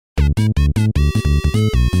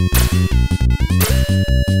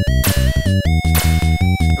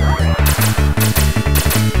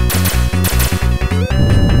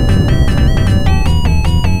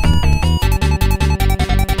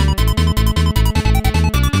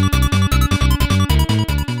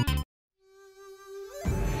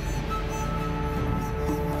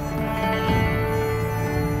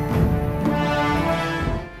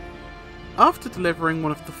After delivering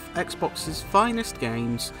one of the Xbox's finest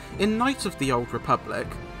games in Knights of the Old Republic,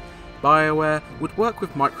 BioWare would work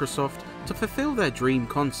with Microsoft to fulfill their dream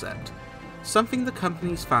concept, something the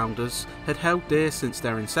company's founders had held dear since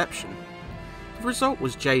their inception. The result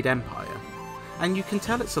was Jade Empire, and you can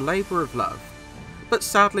tell it's a labour of love, but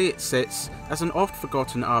sadly it sits as an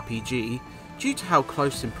oft-forgotten RPG due to how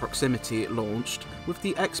close in proximity it launched with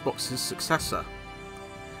the Xbox's successor.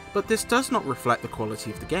 But this does not reflect the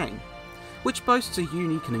quality of the game, which boasts a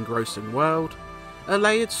unique and engrossing world, a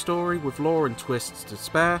layered story with lore and twists to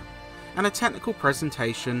spare, and a technical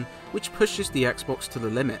presentation which pushes the Xbox to the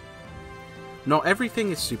limit. Not everything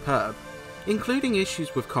is superb, including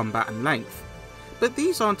issues with combat and length, but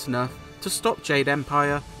these aren't enough to stop Jade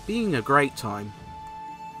Empire being a great time.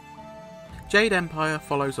 Jade Empire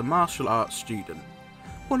follows a martial arts student,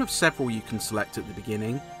 one of several you can select at the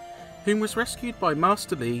beginning, whom was rescued by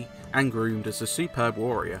Master Li and groomed as a superb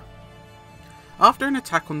warrior. After an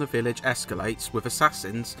attack on the village escalates with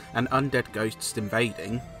assassins and undead ghosts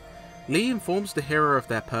invading, Li informs the hero of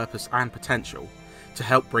their purpose and potential to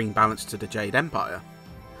help bring balance to the Jade Empire,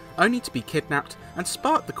 only to be kidnapped and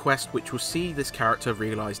spark the quest which will see this character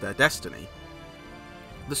realise their destiny.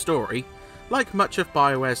 The story, like much of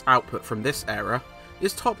BioWare's output from this era,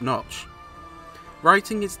 is top notch.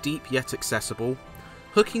 Writing is deep yet accessible,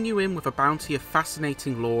 hooking you in with a bounty of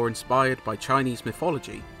fascinating lore inspired by Chinese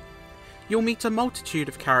mythology. You'll meet a multitude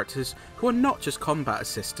of characters who are not just combat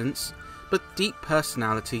assistants, but deep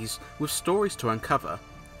personalities with stories to uncover,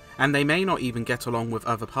 and they may not even get along with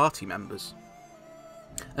other party members.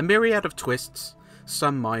 A myriad of twists,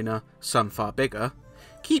 some minor, some far bigger,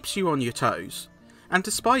 keeps you on your toes, and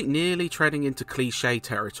despite nearly treading into cliché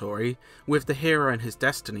territory with the hero and his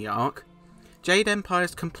destiny arc, Jade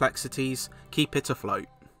Empire's complexities keep it afloat.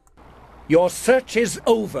 Your search is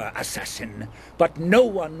over, assassin, but no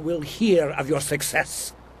one will hear of your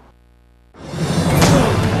success.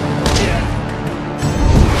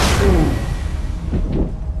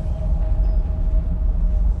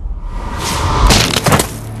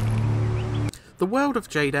 The world of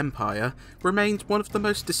Jade Empire remains one of the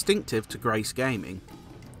most distinctive to Grace Gaming.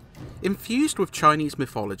 Infused with Chinese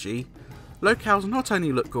mythology, locales not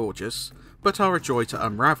only look gorgeous, but are a joy to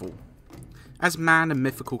unravel. As man and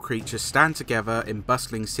mythical creatures stand together in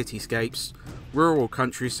bustling cityscapes, rural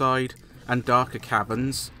countryside, and darker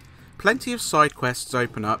caverns, plenty of side quests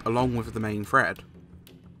open up along with the main thread.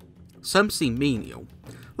 Some seem menial,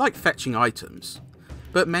 like fetching items,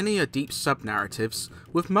 but many are deep sub-narratives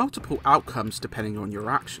with multiple outcomes depending on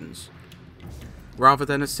your actions. Rather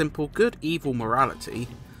than a simple good-evil morality,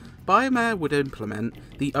 BioWare would implement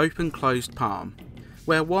the open-closed palm,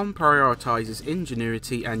 where one prioritises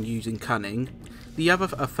ingenuity and using cunning, the other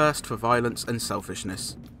a thirst for violence and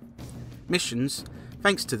selfishness. Missions,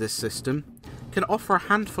 thanks to this system, can offer a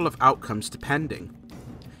handful of outcomes depending.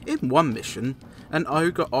 In one mission, an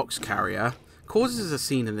ogre ox carrier causes a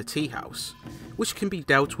scene in a tea house, which can be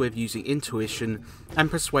dealt with using intuition and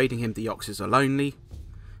persuading him the oxes are lonely,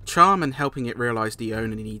 charm and helping it realise the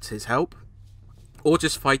owner needs his help, or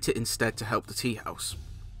just fight it instead to help the tea house.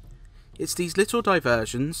 It's these little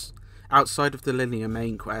diversions, outside of the linear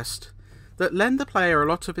main quest, that lend the player a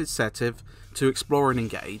lot of incentive to explore and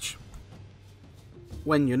engage.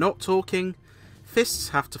 When you're not talking, fists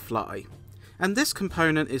have to fly, and this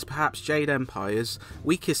component is perhaps Jade Empire's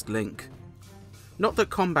weakest link. Not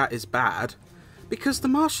that combat is bad, because the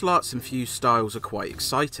martial arts infused styles are quite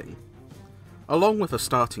exciting. Along with a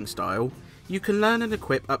starting style, you can learn and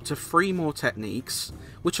equip up to 3 more techniques,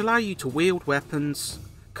 which allow you to wield weapons,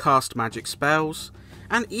 cast magic spells,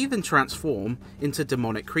 and even transform into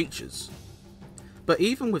demonic creatures. But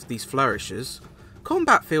even with these flourishes,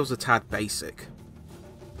 combat feels a tad basic.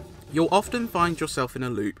 You'll often find yourself in a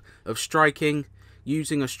loop of striking,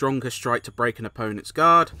 using a stronger strike to break an opponent's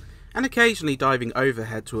guard, and occasionally diving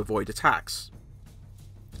overhead to avoid attacks.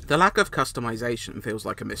 The lack of customization feels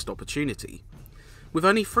like a missed opportunity. With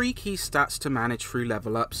only 3 key stats to manage through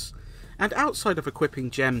level ups, and outside of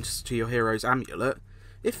equipping gems to your hero's amulet,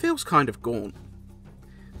 it feels kind of gaunt.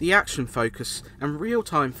 The action focus and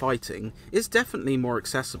real-time fighting is definitely more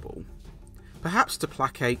accessible, perhaps to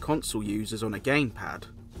placate console users on a gamepad,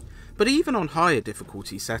 but even on higher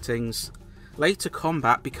difficulty settings, later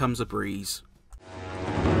combat becomes a breeze.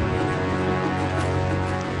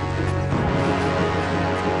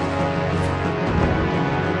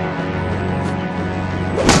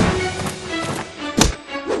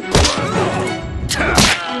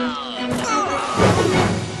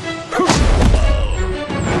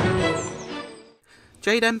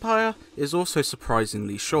 Jade Empire is also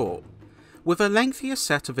surprisingly short, with a lengthier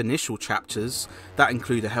set of initial chapters that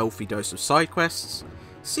include a healthy dose of side quests,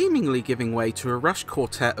 seemingly giving way to a rushed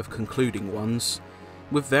quartet of concluding ones,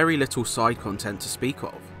 with very little side content to speak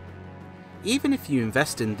of. Even if you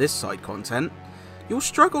invest in this side content, you'll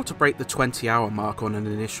struggle to break the 20-hour mark on an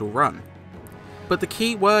initial run. But the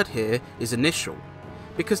key word here is initial,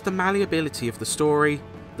 because the malleability of the story,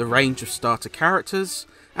 the range of starter characters,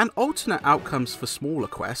 and alternate outcomes for smaller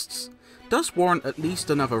quests does warrant at least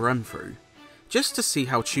another run through, just to see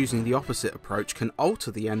how choosing the opposite approach can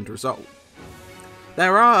alter the end result.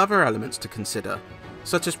 There are other elements to consider,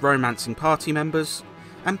 such as romancing party members,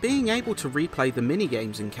 and being able to replay the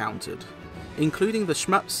minigames encountered, including the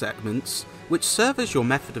shmup segments, which serve as your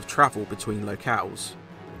method of travel between locales.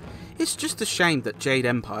 It's just a shame that Jade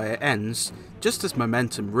Empire ends just as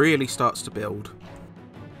momentum really starts to build.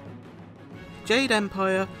 Jade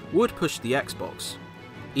Empire would push the Xbox,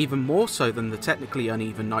 even more so than the technically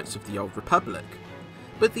uneven Knights of the Old Republic,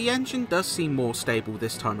 but the engine does seem more stable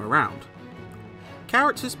this time around.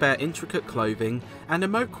 Characters bear intricate clothing and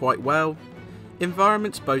emote quite well,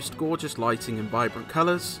 environments boast gorgeous lighting and vibrant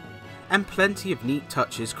colours, and plenty of neat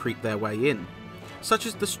touches creep their way in, such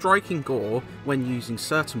as the striking gore when using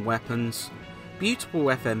certain weapons, beautiful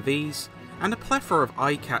FMVs, and a plethora of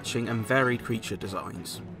eye-catching and varied creature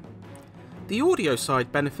designs. The audio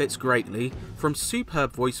side benefits greatly from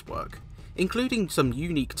superb voice work, including some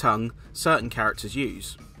unique tongue certain characters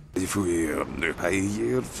use.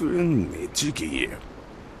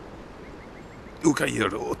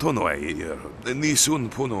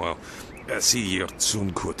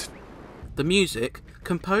 The music,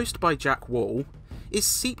 composed by Jack Wall, is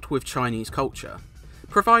seeped with Chinese culture,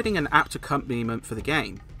 providing an apt accompaniment for the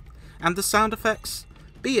game, and the sound effects,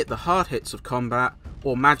 be it the hard hits of combat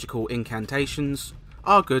or magical incantations,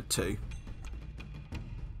 are good too.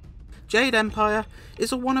 Jade Empire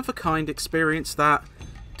is a one-of-a-kind experience that,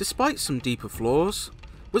 despite some deeper flaws,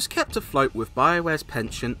 was kept afloat with BioWare's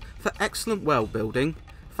penchant for excellent world-building,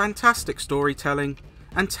 fantastic storytelling,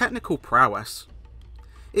 and technical prowess.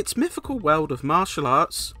 Its mythical world of martial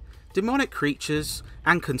arts, demonic creatures,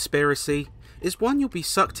 and conspiracy is one you'll be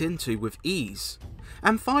sucked into with ease,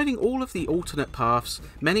 and finding all of the alternate paths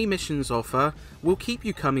many missions offer will keep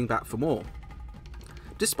you coming back for more.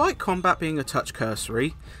 Despite combat being a touch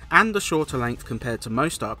cursory, and the shorter length compared to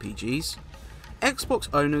most RPGs, Xbox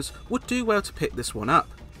owners would do well to pick this one up,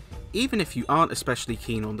 even if you aren't especially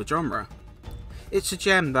keen on the genre. It's a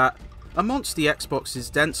gem that, amongst the Xbox's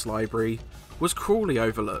dense library, was cruelly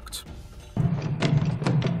overlooked.